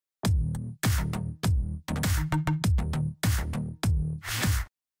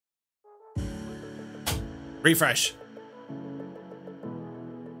Refresh.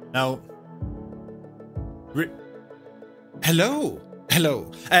 Now. Hello.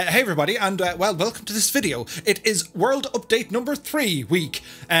 Hello. Hey everybody, and well, welcome to this video. It is World Update number 3 week,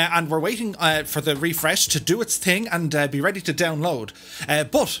 and we're waiting for the refresh to do its thing and be ready to download.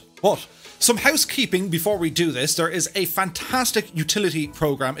 But some housekeeping before we do this. There is a fantastic utility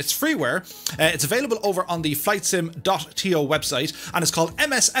program. It's freeware. It's available over on the flightsim.to website, and it's called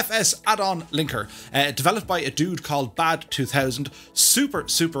Msfs Add-On Linker. Developed by a dude called Bad2000.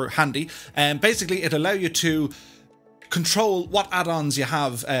 Super handy. Basically, it allows you to control what add-ons you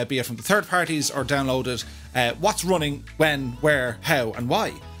have, be it from the third parties or downloaded, what's running, when, where, how, and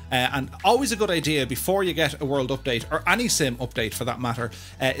why. And always a good idea before you get a world update, or any sim update for that matter,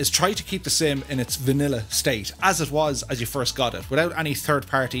 is try to keep the sim in its vanilla state, as it was as you first got it, without any third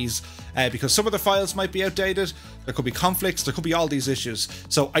parties, because some of the files might be outdated, there could be conflicts, there could be all these issues.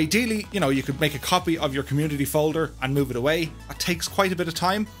 So ideally, you know, you could make a copy of your community folder and move it away. That takes quite a bit of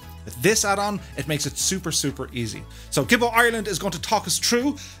time. With this add-on, it makes it super easy. So Gibbo Ireland is going to talk us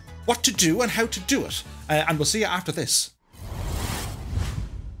through what to do and how to do it, and we'll see you after this.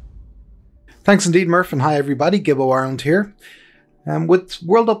 Thanks indeed, Murph, and hi everybody, Gibbo Ireland here. With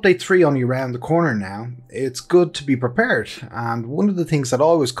World Update 3 only around the corner now, it's good to be prepared, and one of the things that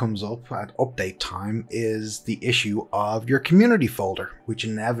always comes up at update time is the issue of your community folder, which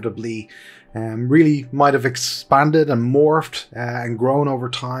inevitably really might have expanded and morphed and grown over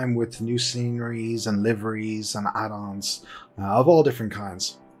time with new sceneries and liveries and add-ons of all different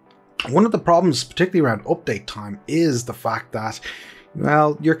kinds. One of the problems, particularly around update time, is the fact that,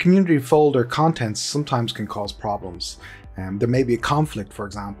 well, your community folder contents sometimes can cause problems. There may be a conflict, for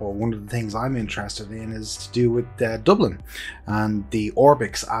example. One of the things I'm interested in is to do with Dublin and the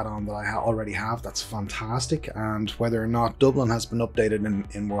Orbix add-on that I already have. That's fantastic, and whether or not Dublin has been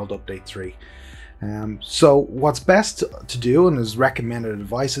updated in World Update 3. So what's best to do, and is recommended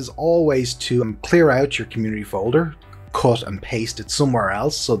advice, is always to clear out your community folder, cut and paste it somewhere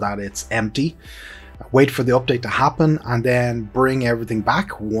else so that it's empty. Wait for the update to happen, and then bring everything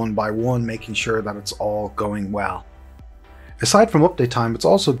back one by one, making sure that it's all going well. Aside from update time, it's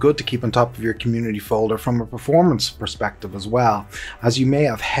also good to keep on top of your community folder from a performance perspective as well, as you may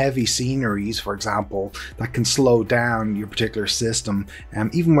have heavy sceneries, for example, that can slow down your particular system,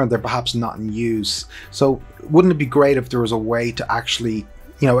 even when they're perhaps not in use. So wouldn't it be great if there was a way to actually,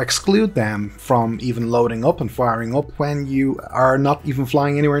 you know, exclude them from even loading up and firing up when you are not even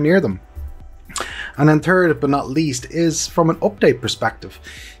flying anywhere near them? And then third but not least is from an update perspective.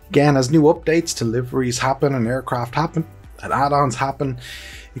 Again, as new updates to liveries happen and aircraft happen, and add-ons happen,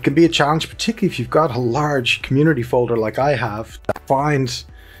 it can be a challenge, particularly if you've got a large community folder like I have, to find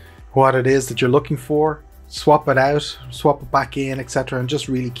what it is that you're looking for, swap it out, swap it back in, etc., and just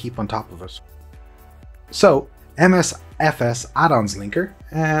really keep on top of it. So Msfs Add-Ons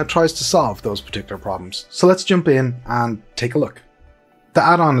Linker tries to solve those particular problems. So let's jump in and take a look. The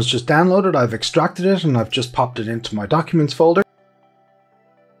add-on is just downloaded, I've extracted it, and I've just popped it into my documents folder.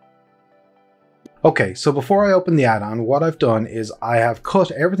 Okay, so before I open the add-on, what I've done is I have cut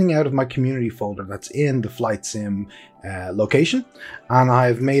everything out of my community folder that's in the flight sim location, and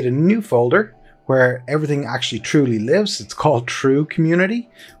I've made a new folder where everything actually truly lives. It's called True Community,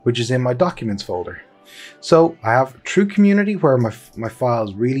 which is in my documents folder. So I have True Community where my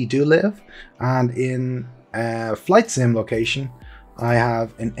files really do live, and in flight sim location I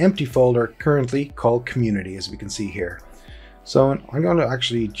have an empty folder currently called Community, as we can see here. So I'm going to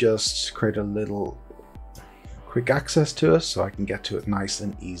actually just create a little quick access to it so I can get to it nice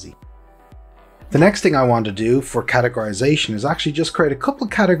and easy. The next thing I want to do for categorization is actually just create a couple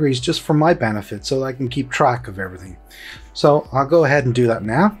of categories just for my benefit so that I can keep track of everything. So I'll go ahead and do that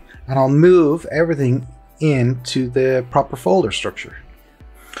now, and I'll move everything into the proper folder structure.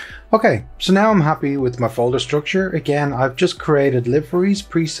 Okay, so now I'm happy with my folder structure. Again, I've just created liveries,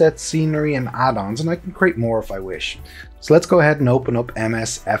 presets, scenery, and add-ons, and I can create more if I wish. So let's go ahead and open up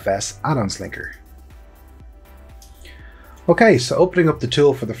Msfs Add-Ons Linker. Okay, so opening up the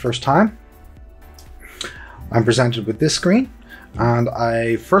tool for the first time, I'm presented with this screen, and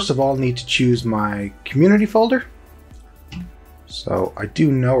I first of all need to choose my community folder. So I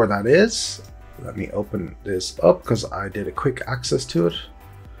do know where that is. Let me open this up because I did a quick access to it.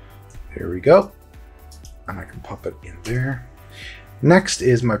 There we go, and I can pop it in there. Next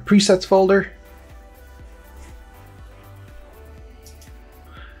is my presets folder.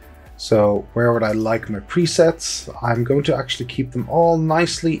 So where would I like my presets? I'm going to actually keep them all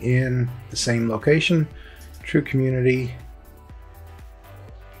nicely in the same location. True Community.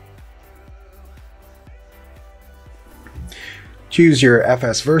 Choose your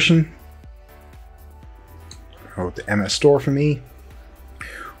FS version. MS Store for me.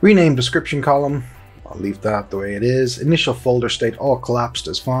 Rename description column, I'll leave that the way it is. Initial folder state all collapsed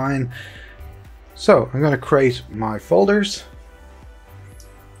is fine. So I'm going to create my folders,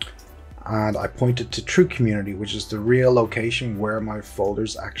 and I point it to true community, which is the real location where my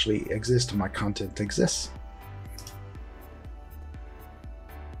folders actually exist and my content exists.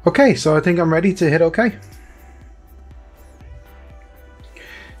 Okay, so I think I'm ready to hit OK.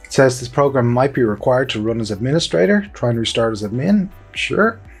 It says this program might be required to run as administrator. Try and restart as admin.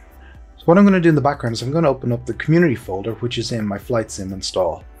 Sure. So what I'm going to do in the background is I'm going to open up the community folder, which is in my flight sim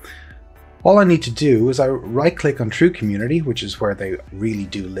install. All I need to do is I right click on true community, which is where they really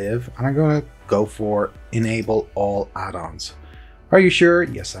do live, and I'm going to go for enable all add-ons. Are you sure?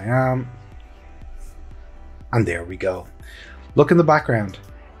 Yes, I am. And there we go. Look in the background.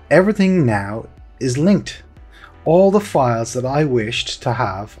 Everything now is linked. All the files that I wished to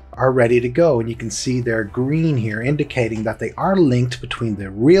have are ready to go, and you can see they're green here, indicating that they are linked between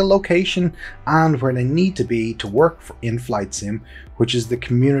the real location and where they need to be to work in Flight Sim, which is the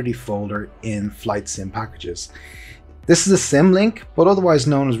community folder in Flight Sim packages. This is a sim link, but otherwise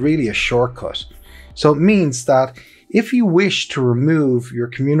known as really a shortcut. So it means that if you wish to remove your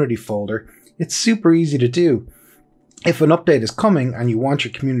community folder, it's super easy to do. If an update is coming and you want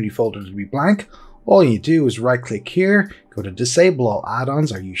your community folder to be blank, all you do is right click here, go to disable all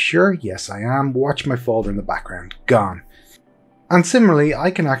add-ons. Are you sure? Yes, I am. Watch my folder in the background. Gone. And similarly,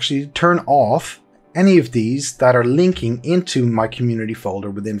 I can actually turn off any of these that are linking into my community folder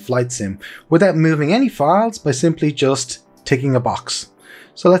within Flight Sim without moving any files by simply just ticking a box.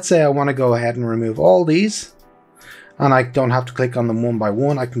 So let's say I want to go ahead and remove all these, and I don't have to click on them one by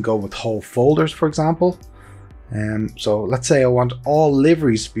one. I can go with whole folders, for example. So let's say I want all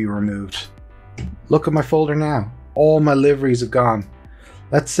liveries to be removed. Look at my folder now. All my liveries are gone.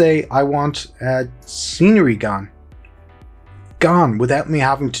 Let's say I want scenery gone. Gone without me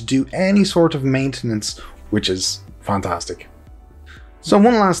having to do any sort of maintenance, which is fantastic. So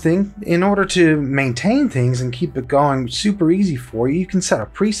one last thing, in order to maintain things and keep it going super easy for you, you can set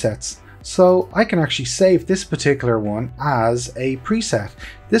up presets. So I can actually save this particular one as a preset.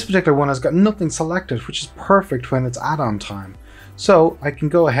 This particular one has got nothing selected, which is perfect when it's add-on time. So I can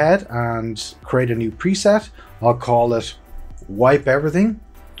go ahead and create a new preset. I'll call it wipe everything,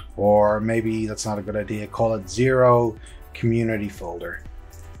 or maybe that's not a good idea. Call it zero community folder.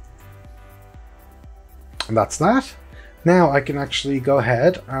 And that's that. Now I can actually go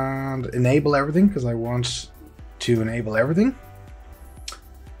ahead and enable everything because I want to enable everything.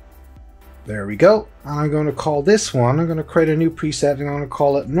 There we go. And I'm going to call this one, I'm going to create a new preset and I'm going to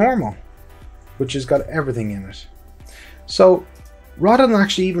call it normal, which has got everything in it. So rather than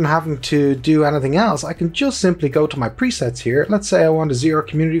actually even having to do anything else, I can just simply go to my presets here. Let's say I want a zero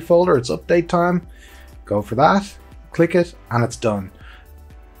community folder, it's update time. Go for that, click it, and it's done.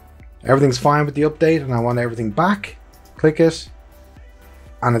 Everything's fine with the update and I want everything back. Click it,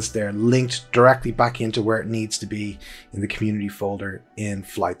 and it's there, linked directly back into where it needs to be in the community folder in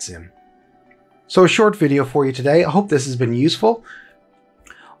Flight Sim. So a short video for you today. I hope this has been useful.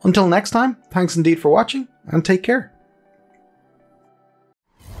 Until next time, thanks indeed for watching and take care.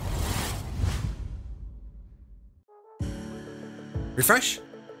 Refresh?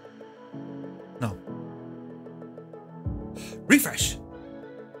 No. Refresh?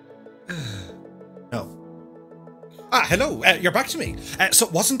 No. Ah, hello, you're back to me. So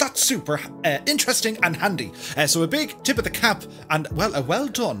wasn't that super interesting and handy? So a big tip of the cap and, well, a well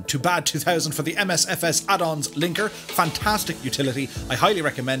done to Bad 2000 for the Msfs add-ons linker. Fantastic utility. I highly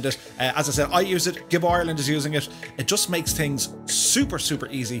recommend it. As I said, I use it. Gibbo Ireland is using it. It just makes things super, super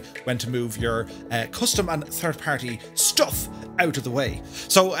easy when to move your custom and third-party stuff out of the way.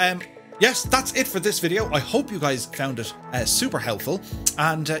 So, yes, that's it for this video. I hope you guys found it super helpful.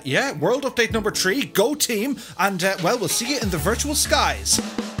 And yeah, World Update number 3, go team. And well, we'll see you in the virtual skies.